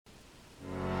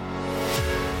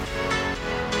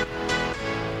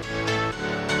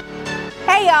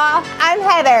Hey y'all, I'm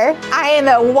Heather. I am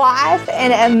a wife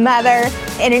and a mother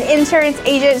and an insurance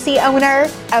agency owner,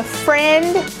 a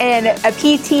friend, and a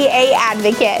PTA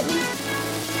advocate.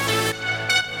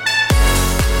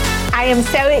 I am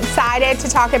so excited to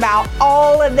talk about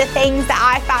all of the things that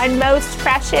I find most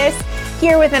precious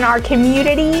here within our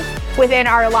community, within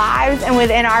our lives, and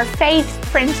within our faith,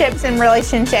 friendships, and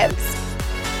relationships.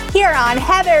 Here on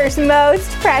Heather's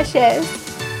Most Precious.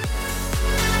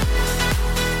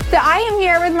 So I am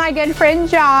here with my good friend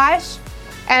Josh.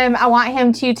 I want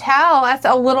him to tell us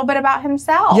a little bit about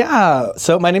himself. Yeah,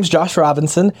 so my name's Josh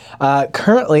Robinson.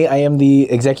 Currently, I am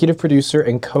the executive producer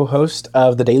and co-host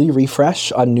of the Daily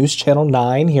Refresh on News Channel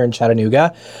 9 here in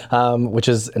Chattanooga, which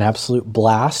is an absolute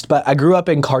blast. But I grew up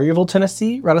in Collierville,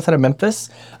 Tennessee, right outside of Memphis,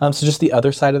 so just the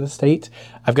other side of the state.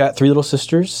 I've got 3 little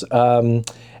sisters,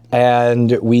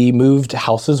 and we moved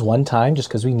houses one time just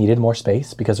because we needed more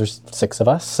space because there's 6 of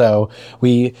us. So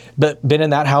we've been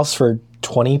in that house for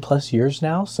 20 plus years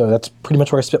now. So that's pretty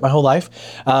much where I spent my whole life.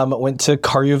 Went to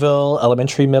Collierville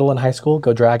Elementary, Middle, and High School.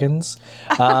 Go Dragons.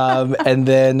 And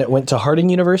then went to Harding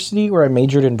University where I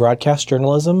majored in broadcast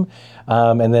journalism.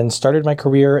 And then started my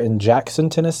career in Jackson,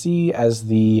 Tennessee as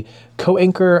the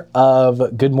co-anchor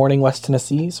of Good Morning West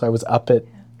Tennessee. So I was up at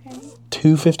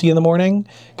 2:50 in the morning,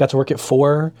 got to work at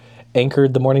 4,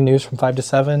 anchored the morning news from 5 to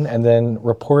 7, and then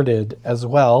reported as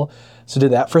well. So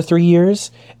did that for 3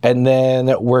 years, and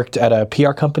then worked at a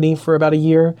PR company for about a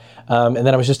year. And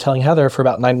then I was just telling Heather, for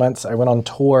about 9 months, I went on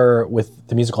tour with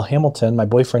the musical Hamilton. My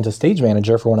boyfriend's a stage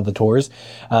manager for one of the tours.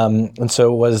 And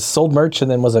so was sold merch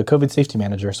and then was a COVID safety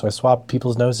manager. So I swabbed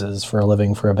people's noses for a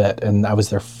living for a bit, and I was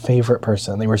their favorite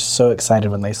person. They were so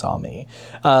excited when they saw me.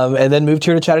 And then moved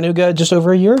here to Chattanooga just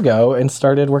over a year ago and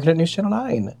started working at News Channel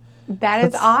 9.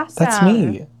 That's awesome. That's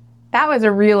me. That was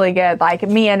a really good,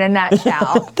 me in a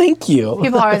nutshell. Thank you.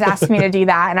 People always ask me to do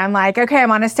that, and I'm like, okay,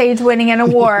 I'm on a stage winning an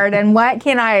award, and what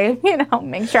can I,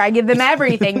 make sure I give them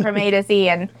everything from A to Z,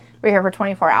 and we're here for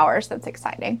 24 hours. That's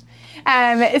exciting.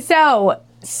 So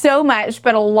much,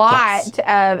 but a lot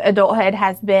of adulthood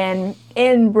has been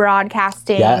in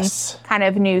broadcasting, kind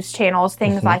of news channels,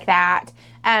 things like that.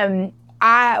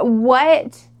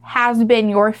 What has been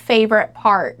your favorite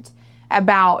part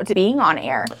about being on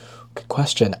air? Good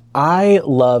question. I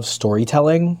love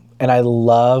storytelling, and I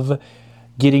love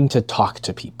getting to talk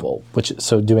to people,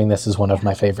 so doing this is one of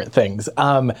my favorite things.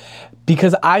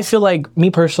 Because I feel like, me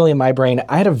personally, in my brain,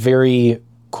 I had a very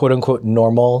quote-unquote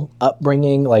normal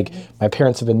upbringing. My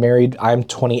parents have been married. I'm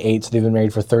 28, so they've been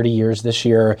married for 30 years this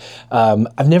year.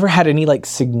 I've never had any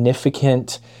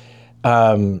significant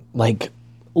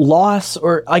loss,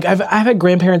 or I've had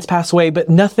grandparents pass away, but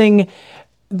nothing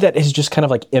that has just kind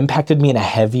of impacted me in a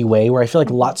heavy way, where I feel like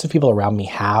lots of people around me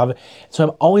have. So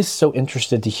I'm always so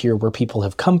interested to hear where people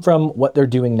have come from, what they're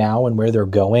doing now, and where they're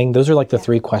going. Those are the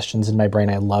 3 questions in my brain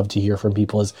I love to hear from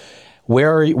people is,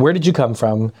 where did you come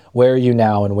from? Where are you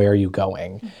now? And where are you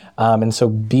going? And so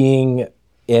being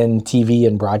in TV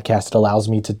and broadcast allows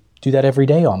me to do that every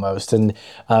day almost. And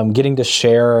getting to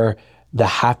share the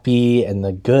happy and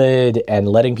the good and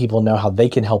letting people know how they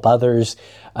can help others.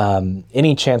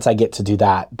 Any chance I get to do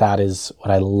that, that is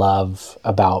what I love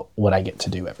about what I get to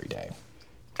do every day.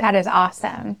 That is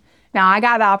awesome. Now, I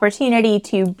got the opportunity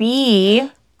to be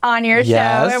on your show,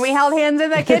 and we held hands in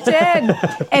the kitchen,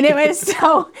 and it was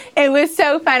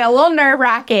so fun. A little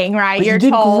nerve-wracking, right? But you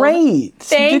did great.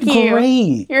 Thank you.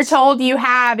 Great. You're told you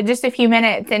have just a few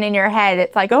minutes, and in your head,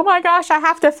 it's like, oh my gosh, I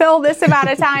have to fill this amount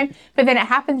of time. But then it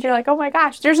happens, you're like, oh my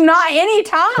gosh, there's not any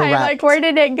time. Correct. Where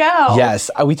did it go?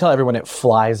 Yes, we tell everyone it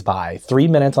flies by. 3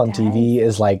 minutes on TV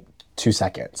is 2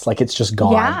 seconds. It's just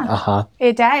gone. Yeah,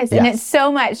 it does. Yes. And it's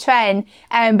so much fun.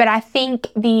 But I think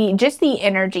the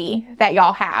energy that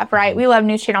y'all have, right? We love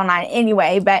News Channel 9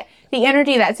 anyway, but the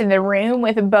energy that's in the room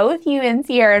with both you and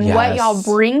Sierra and what y'all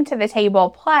bring to the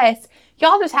table, plus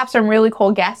y'all just have some really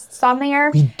cool guests on there.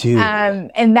 We do.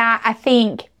 And that, I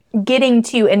think, getting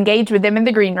to engage with them in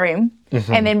the green room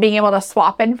and then being able to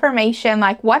swap information,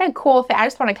 what a cool thing. I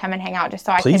just want to come and hang out just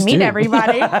so I can meet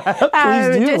everybody.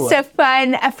 Just a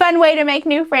fun way to make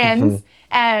new friends.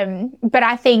 But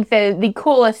I think the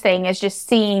coolest thing is just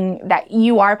seeing that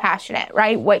you are passionate,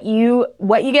 right? What you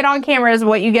get on camera is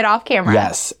what you get off camera.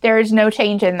 Yes. There is no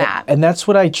change in that. And that's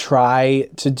what I try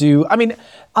to do. I mean,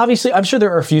 obviously, I'm sure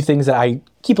there are a few things that I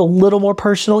keep a little more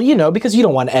personal, because you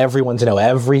don't want everyone to know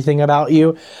everything about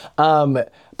you.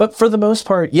 But for the most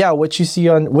part, what you see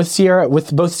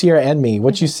with both Sierra and me,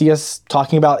 what you see us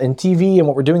talking about in TV and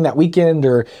what we're doing that weekend,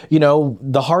 or,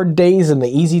 the hard days and the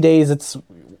easy days,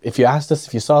 if you asked us,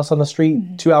 if you saw us on the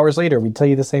street 2 hours later, we'd tell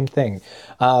you the same thing.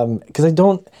 Because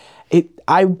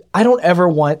I don't ever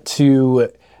want to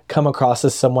come across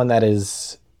as someone that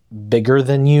is bigger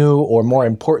than you or more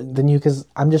important than you, because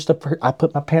I'm just I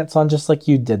put my pants on just like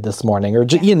you did this morning, or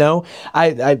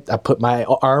I put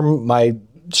my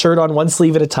shirt on one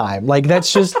sleeve at a time. Like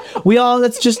that's just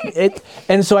that's just it.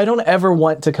 And so I don't ever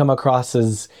want to come across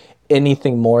as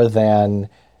anything more than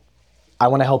I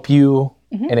want to help you.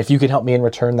 And if you can help me in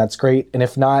return, that's great. And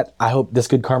if not, I hope this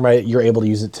good karma, you're able to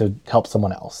use it to help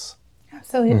someone else.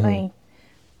 Absolutely.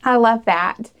 I love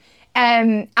that.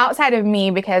 Outside of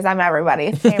me, because I'm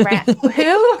everybody's favorite,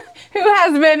 who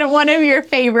has been one of your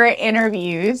favorite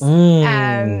interviews?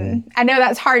 I know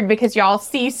that's hard because y'all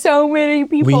see so many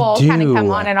people kind of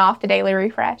come on and off the Daily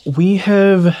Refresh.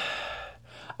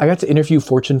 I got to interview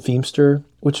Fortune Feimster,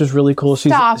 which was really cool.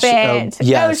 Stop it.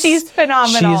 Yes. Oh, she's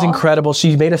phenomenal. She's incredible.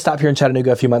 She made a stop here in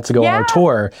Chattanooga a few months ago on our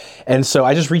tour. And so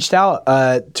I just reached out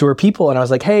to her people and I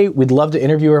was like, hey, we'd love to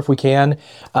interview her if we can.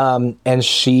 And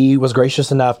she was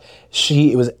gracious enough.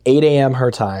 It was 8 a.m.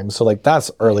 her time. So like that's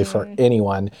early for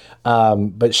anyone.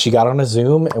 But she got on a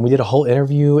Zoom and we did a whole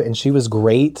interview and she was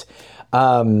great.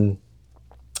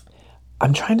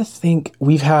 I'm trying to think.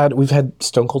 We've had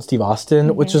Stone Cold Steve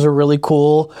Austin, which is a really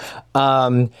cool.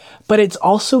 But it's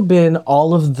also been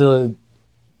all of the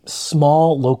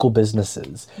small local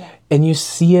businesses, and you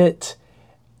see it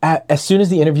as soon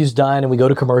as the interview's done and we go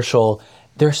to commercial.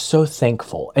 They're so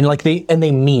thankful, and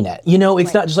they mean it.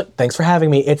 It's not just like thanks for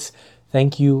having me. It's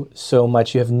thank you so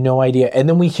much. You have no idea. And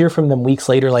then we hear from them weeks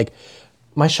later, like,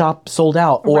 my shop sold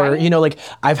out, or,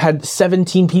 I've had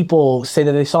 17 people say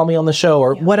that they saw me on the show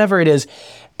or whatever it is.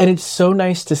 And it's so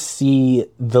nice to see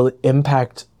the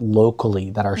impact locally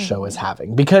that our show is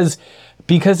having, because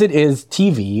it is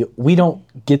TV, we don't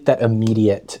get that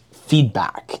immediate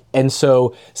feedback. And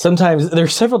so sometimes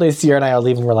there's several days Sierra and I are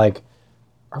leaving. We're like,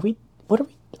 are we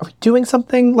doing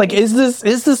something? Like, is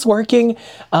this working?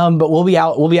 But we'll be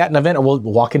at an event, or we'll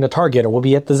walk into Target, or we'll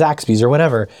be at the Zaxby's or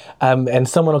whatever. And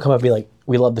someone will come up and be like,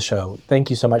 we love the show. Thank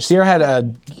you so much. Sierra had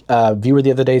a viewer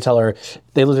the other day tell her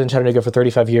they lived in Chattanooga for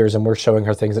 35 years and we're showing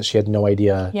her things that she had no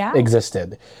idea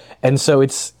existed. And so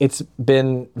it's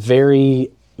been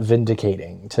very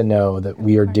vindicating to know that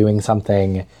we are doing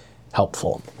something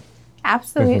helpful.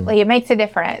 Absolutely. It makes a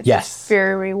difference. Yes. It's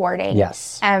very rewarding.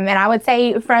 Yes. And I would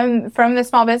say from the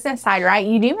small business side, right,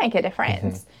 you do make a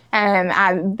difference.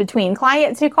 Between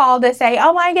clients who call to say,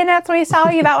 oh my goodness, we saw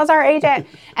you, that was our agent,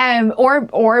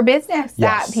 or business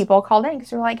that people called in because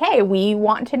they're like, hey, we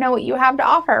want to know what you have to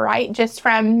offer, right? Just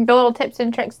from the little tips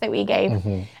and tricks that we gave.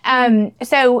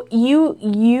 So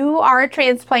you are a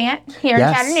transplant here in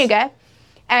Chattanooga.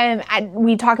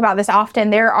 We talk about this often.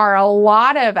 There are a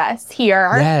lot of us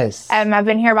here. Yes. I've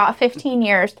been here about 15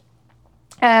 years.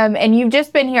 And you've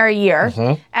just been here a year.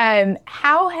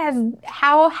 How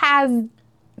has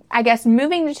I guess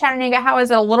moving to Chattanooga, how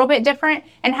is it a little bit different?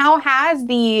 And how has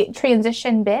the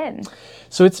transition been?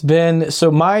 So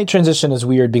my transition is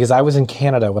weird because I was in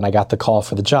Canada when I got the call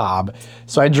for the job.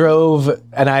 So I drove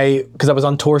because I was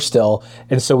on tour still.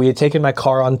 And so we had taken my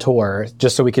car on tour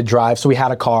just so we could drive. So we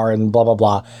had a car and blah, blah,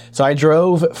 blah. So I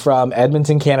drove from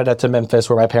Edmonton, Canada to Memphis,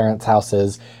 where my parents' house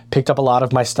is, picked up a lot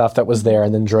of my stuff that was there,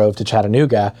 and then drove to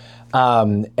Chattanooga.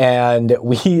 And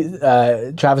we,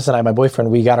 Travis and I, my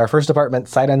boyfriend, we got our first apartment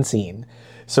sight unseen.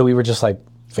 So we were just like,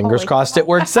 fingers crossed it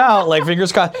works out, like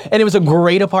fingers crossed. And it was a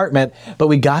great apartment, but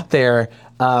we got there,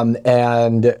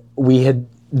 and we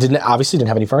didn't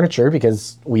have any furniture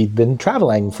because we'd been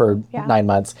traveling for 9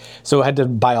 months. So I had to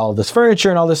buy all of this furniture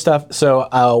and all this stuff. So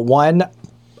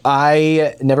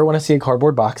I never want to see a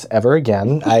cardboard box ever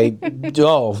again.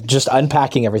 Just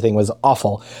unpacking everything was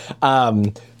awful.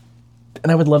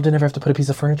 And I would love to never have to put a piece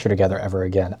of furniture together ever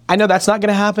again. I know that's not going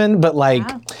to happen, but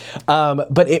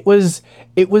but it was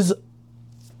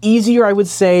easier, I would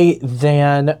say,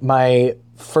 than my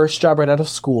first job right out of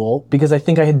school, because I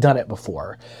think I had done it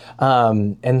before.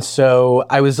 And so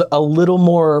I was a little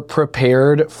more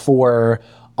prepared for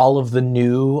all of the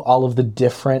new, all of the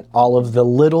different, all of the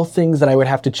little things that I would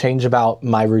have to change about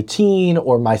my routine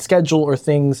or my schedule or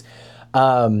things.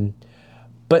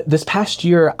 But this past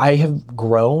year, I have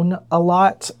grown a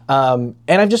lot, and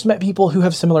I've just met people who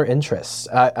have similar interests,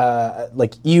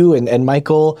 like you and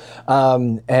Michael,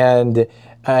 and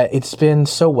it's been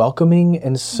so welcoming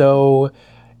and so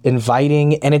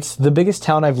inviting, and it's the biggest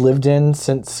town I've lived in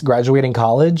since graduating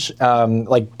college,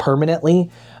 like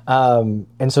permanently, and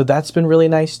so that's been really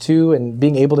nice too, and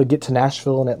being able to get to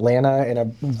Nashville and Atlanta in a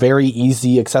very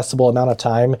easy, accessible amount of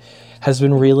time has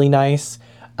been really nice,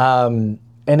 and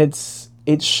it's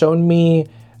shown me,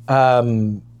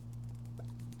 I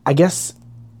guess,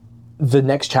 the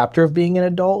next chapter of being an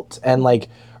adult, and like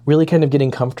really kind of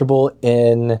getting comfortable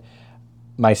in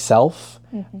myself.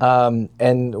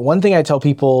 And one thing I tell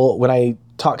people when I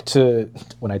talk,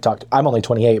 I'm only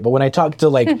 28, but when I talk to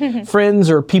like friends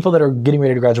or people that are getting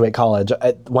ready to graduate college,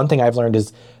 one thing I've learned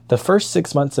is the first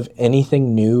 6 months of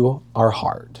anything new are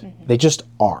hard. They just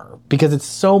are, because it's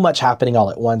so much happening all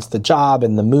at once, the job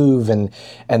and the move and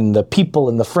the people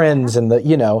and the friends and the,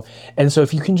 you know, and so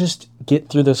if you can just get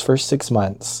through those first 6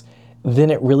 months,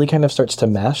 then it really kind of starts to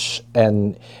mesh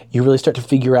and you really start to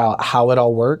figure out how it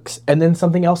all works. And then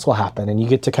something else will happen and you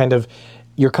get to kind of,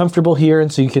 you're comfortable here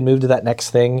and so you can move to that next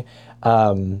thing.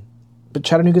 But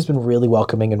Chattanooga's been really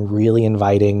welcoming and really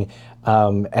inviting.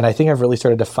 And I think I've really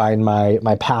started to find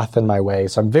my path and my way.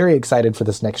 So I'm very excited for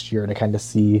this next year to kind of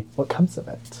see what comes of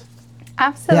it.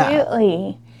 Absolutely.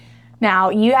 Yeah.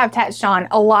 Now, you have touched on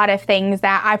a lot of things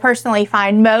that I personally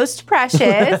find most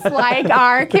precious, like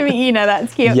our community, you know,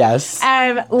 that's cute. Yes.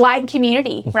 Like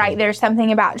community, right? There's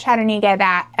something about Chattanooga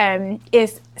that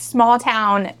is small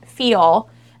town feel.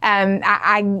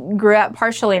 I grew up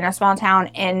partially in a small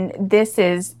town, and this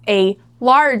is a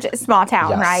large small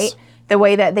town, right? The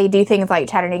way that they do things like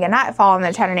Chattanooga Nightfall and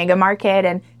the Chattanooga Market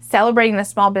and celebrating the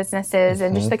small businesses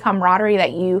and just the camaraderie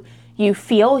that you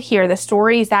feel here, the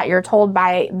stories that you're told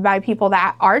by people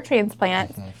that are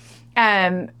transplants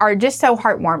are just so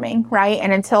heartwarming, right?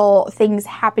 And until things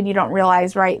happen, you don't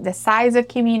realize, right, the size of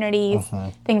communities,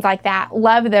 things like that.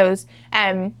 Love those.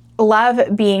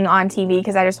 Love being on TV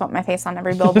because I just want my face on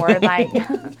every billboard. Like,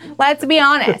 let's be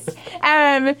honest.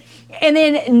 And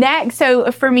then next,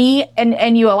 so for me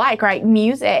and you alike, right?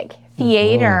 Music,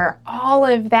 theater, all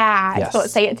of that. Yes. So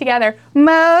let's say it together.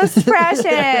 Most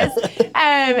precious.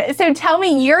 So tell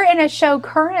me, you're in a show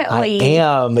currently. I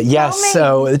am, yes.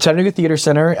 So the Chattanooga Theater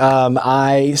Center.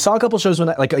 I saw a couple shows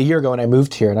like a year ago when I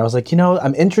moved here, and I was like, you know,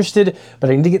 I'm interested, but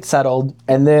I need to get settled.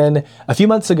 And then a few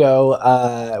months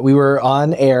ago, we were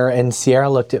on air, and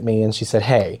Sierra looked at me and she said,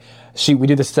 hey, we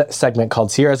do this segment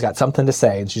called Sierra's Got Something to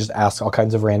Say, and she just asks all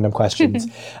kinds of random questions.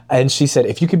 And she said,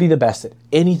 if you could be the best at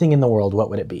anything in the world, what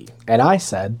would it be? And I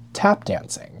said, tap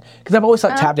dancing. Because I've always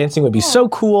thought tap dancing would be so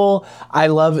cool. I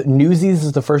love Newsies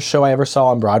is the first show I ever saw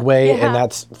on Broadway, and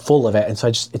that's full of it. And so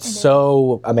it's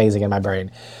so amazing in my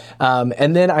brain.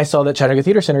 And then I saw that Chattanooga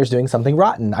Theater Center is doing Something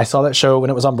Rotten. I saw that show when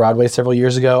it was on Broadway several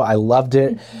years ago. I loved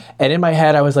it. And in my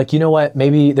head, I was like, you know what?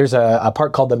 Maybe there's a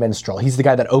part called The Minstrel. He's the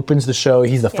guy that opens the show.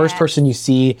 He's the first person you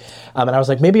see. And I was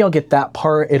like, maybe I'll get that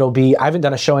part. I haven't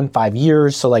done a show in 5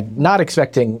 years, so like not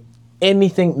expecting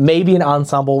anything, maybe an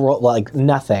ensemble role, like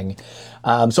nothing.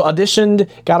 So auditioned,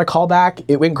 got a call back.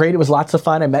 It went great. It was lots of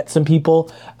fun. I met some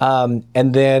people. And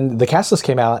then the cast list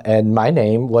came out and my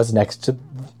name was next to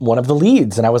one of the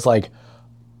leads. And I was like,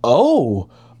 oh,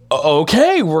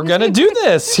 okay, we're going to do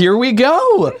this. Here we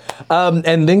go.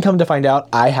 And then come to find out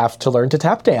I have to learn to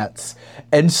tap dance.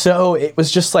 And so it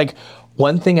was just like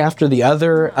one thing after the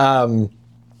other.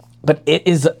 But it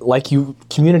is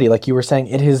community, like you were saying,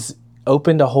 it has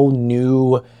opened a whole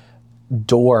new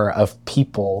door of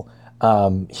people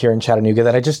here in Chattanooga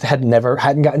that I just hadn't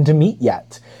gotten to meet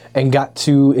yet and got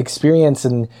to experience.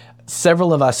 And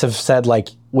several of us have said, like,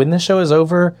 when the show is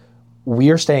over, we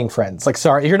are staying friends. Like,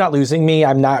 sorry, you're not losing me.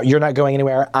 You're not going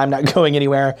anywhere. I'm not going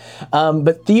anywhere.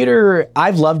 But theater,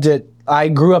 I've loved it. I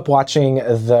grew up watching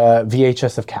the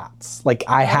VHS of Cats. Like,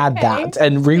 I had that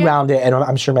and rewound it. And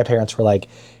I'm sure my parents were like,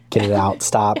 get it out,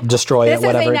 stop, destroy it,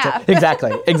 whatever.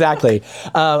 Exactly.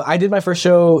 I did my first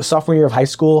show sophomore year of high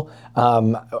school.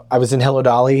 I was in Hello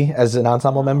Dolly as an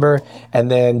ensemble member.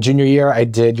 And then junior year, I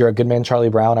did You're a Good Man, Charlie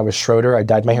Brown. I was Schroeder. I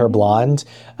dyed my hair blonde.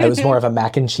 It was more of a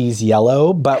mac and cheese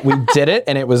yellow, but we did it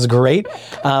and it was great.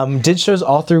 Did shows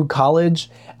all through college.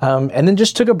 And then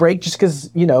just took a break just because,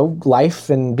 you know, life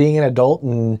and being an adult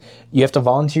and you have to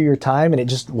volunteer your time and it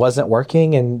just wasn't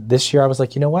working. And this year I was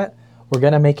like, you know what? We're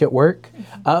going to make it work.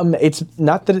 It's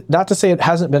not to say it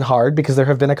hasn't been hard, because there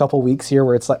have been a couple weeks here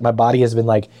where it's like my body has been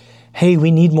like, hey,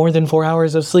 we need more than 4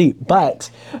 hours of sleep.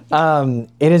 But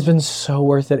it has been so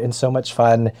worth it and so much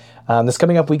fun. This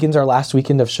coming up weekend's our last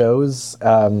weekend of shows.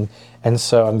 And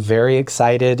so I'm very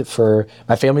excited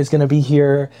my family's going to be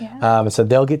here. So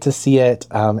they'll get to see it.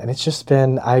 And it's just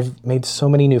been, I've made so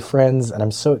many new friends and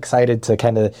I'm so excited to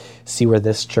kind of see where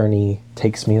this journey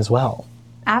takes me as well.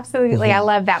 Absolutely. I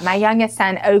love that. My youngest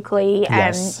son, Oakley,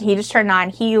 he just turned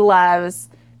 9. He loves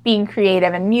being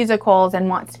creative and musicals and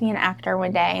wants to be an actor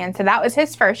one day. And so that was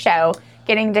his first show,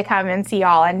 getting to come and see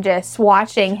y'all and just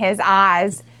watching his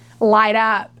eyes light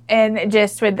up and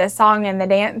just with the song and the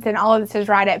dance and all of this is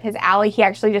right up his alley. He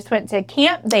actually just went to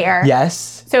camp there.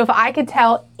 Yes. So if I could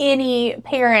tell any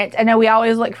parent, I know we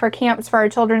always look for camps for our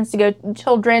children to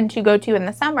go to in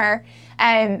the summer.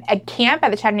 A camp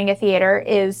at the Chattanooga Theater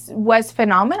was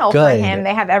phenomenal for him.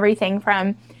 They have everything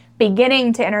from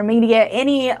beginning to intermediate,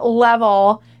 any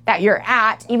level that you're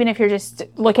at, even if you're just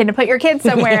looking to put your kids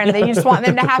somewhere and you just want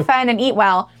them to have fun and eat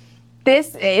well.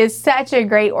 This is such a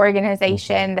great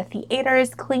organization. The theater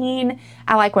is clean.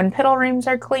 I like when piddle rooms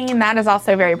are clean. That is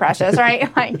also very precious,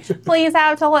 right? Like, please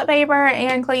have toilet paper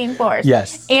and clean floors.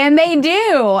 Yes. And they do.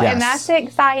 Yes. And that's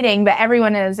exciting. But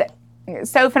everyone is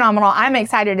so phenomenal. I'm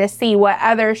excited to see what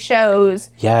other shows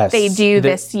they do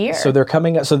this year. So they're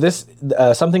coming up. So this,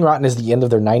 Something Rotten is the end of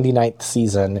their 99th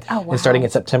season. Oh, wow. And starting in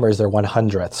September is their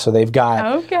 100th. So they've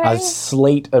got a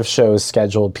slate of shows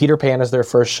scheduled. Peter Pan is their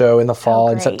first show in the fall.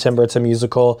 In September, it's a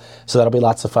musical. So that'll be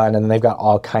lots of fun. And then they've got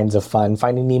all kinds of fun.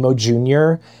 Finding Nemo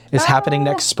Jr. is happening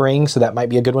next spring. So that might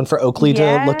be a good one for Oakley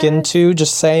to look into,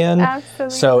 just saying. Absolutely.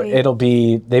 So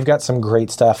they've got some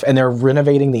great stuff. And they're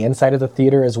renovating the inside of the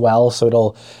theater as well.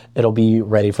 So it'll be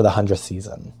ready for the 100th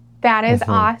season. That is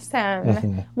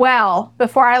awesome. Well,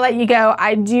 before I let you go,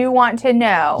 I do want to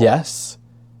know. Yes.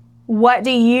 What do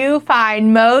you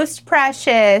find most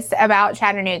precious about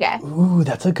Chattanooga? Ooh,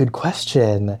 that's a good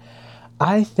question.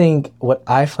 I think what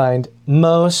I find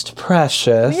most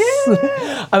precious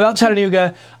about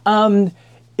Chattanooga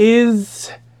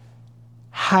is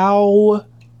how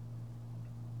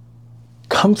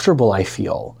comfortable I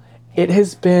feel. It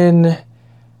has been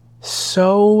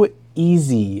so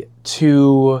easy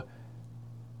to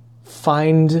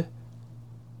find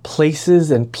places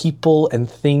and people and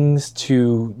things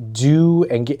to do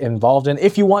and get involved in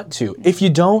if you want to. If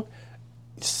you don't,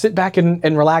 sit back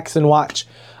and relax and watch.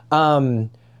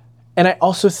 And I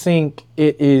also think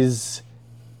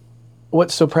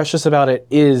what's so precious about it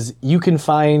is you can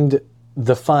find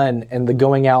the fun and the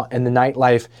going out and the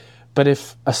nightlife, but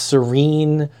if a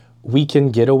serene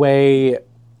weekend getaway,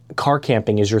 car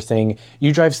camping is your thing,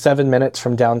 you drive 7 minutes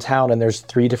from downtown and there's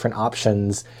 3 different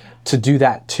options to do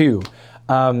that too.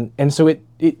 And so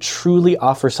it truly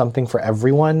offers something for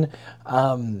everyone.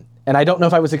 And I don't know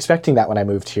if I was expecting that when I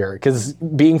moved here, because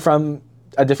being from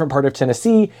a different part of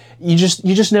Tennessee, you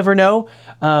just never know.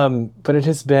 But it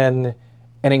has been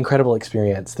an incredible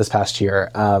experience this past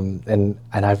year. And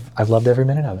I've loved every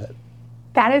minute of it.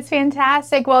 That is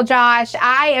fantastic. Well, Josh,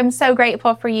 I am so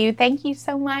grateful for you. Thank you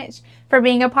so much for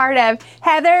being a part of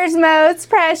Heather's Most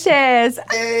Precious.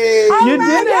 Hey, you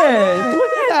did it.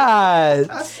 Look at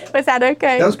that. Was that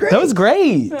okay? That was great. That was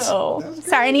great. Oh,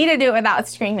 sorry, I need to do it without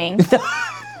screaming.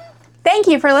 Thank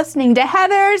you for listening to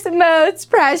Heather's Most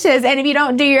Precious. And if you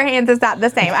don't do your hands, it's not the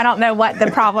same. I don't know what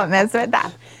the problem is with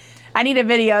that. I need a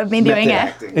video of me doing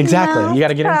it. Exactly. You got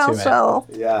to get into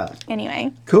it. Yeah.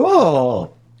 Anyway.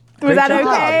 Cool. Was that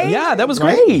okay? Yeah, that was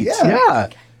great. Yeah.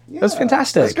 That was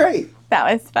fantastic. That's great.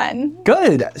 That was fun.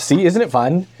 Good. See, isn't it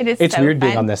fun? It is. It's so weird fun.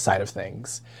 being on this side of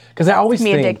things, because I always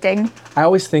addicting. I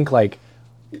always think, like,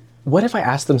 what if I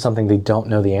ask them something they don't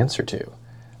know the answer to?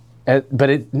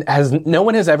 But no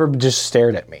one has ever just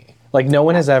stared at me. Like, no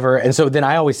one has ever. And so then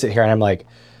I always sit here and I'm like,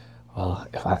 well,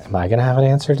 am I going to have an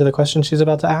answer to the question she's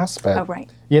about to ask? But, right.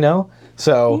 You know?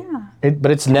 So, but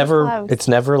it's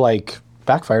never like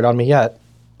backfired on me yet.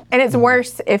 And it's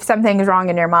worse if something's wrong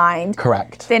in your mind.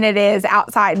 Correct. Than it is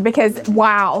outside, because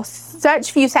wow,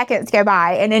 such few seconds go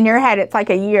by and in your head it's like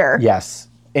a year. Yes.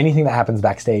 Anything that happens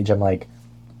backstage, I'm like,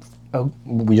 oh,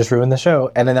 we just ruined the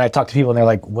show. And then I talk to people and they're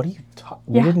like, what are you talking?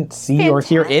 We didn't see or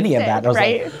hear any of that. And I was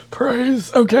like,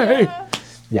 praise, okay.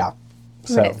 Yeah.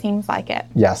 So but it seems like it.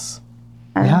 Yes.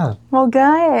 Yeah. Well,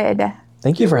 good.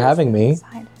 Thank you for having me.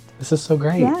 This is so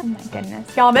great. Yeah, my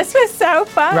goodness. Y'all, this was so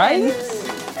fun. Right?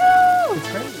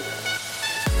 It's great.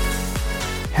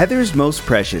 Heather's Most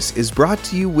Precious is brought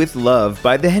to you with love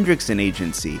by the Hendrickson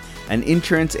Agency, an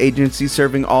insurance agency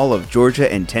serving all of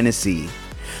Georgia and Tennessee.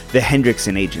 The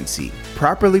Hendrickson Agency,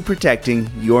 properly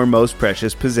protecting your most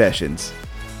precious possessions.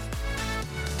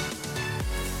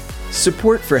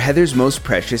 Support for Heather's Most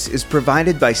Precious is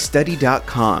provided by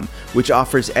Study.com, which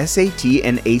offers SAT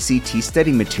and ACT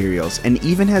study materials and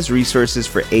even has resources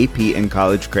for AP and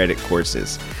college credit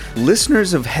courses.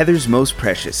 Listeners of Heather's Most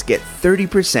Precious get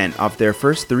 30% off their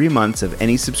first 3 months of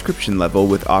any subscription level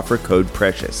with offer code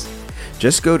PRECIOUS.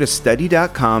 Just go to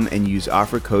Study.com and use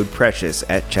offer code PRECIOUS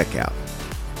at checkout.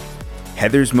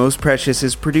 Heather's Most Precious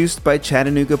is produced by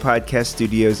Chattanooga Podcast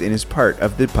Studios and is part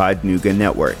of the Podnooga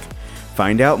Network.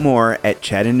 Find out more at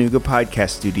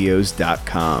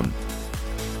ChattanoogaPodcastStudios.com.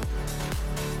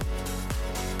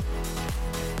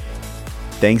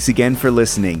 Thanks again for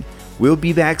listening. We'll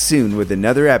be back soon with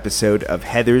another episode of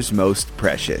Heather's Most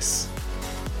Precious.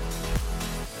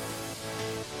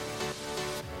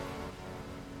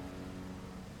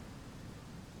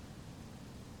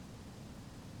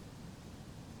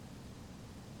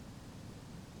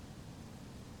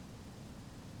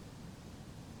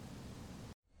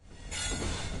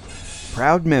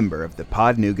 Proud member of the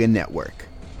Podnuga Network.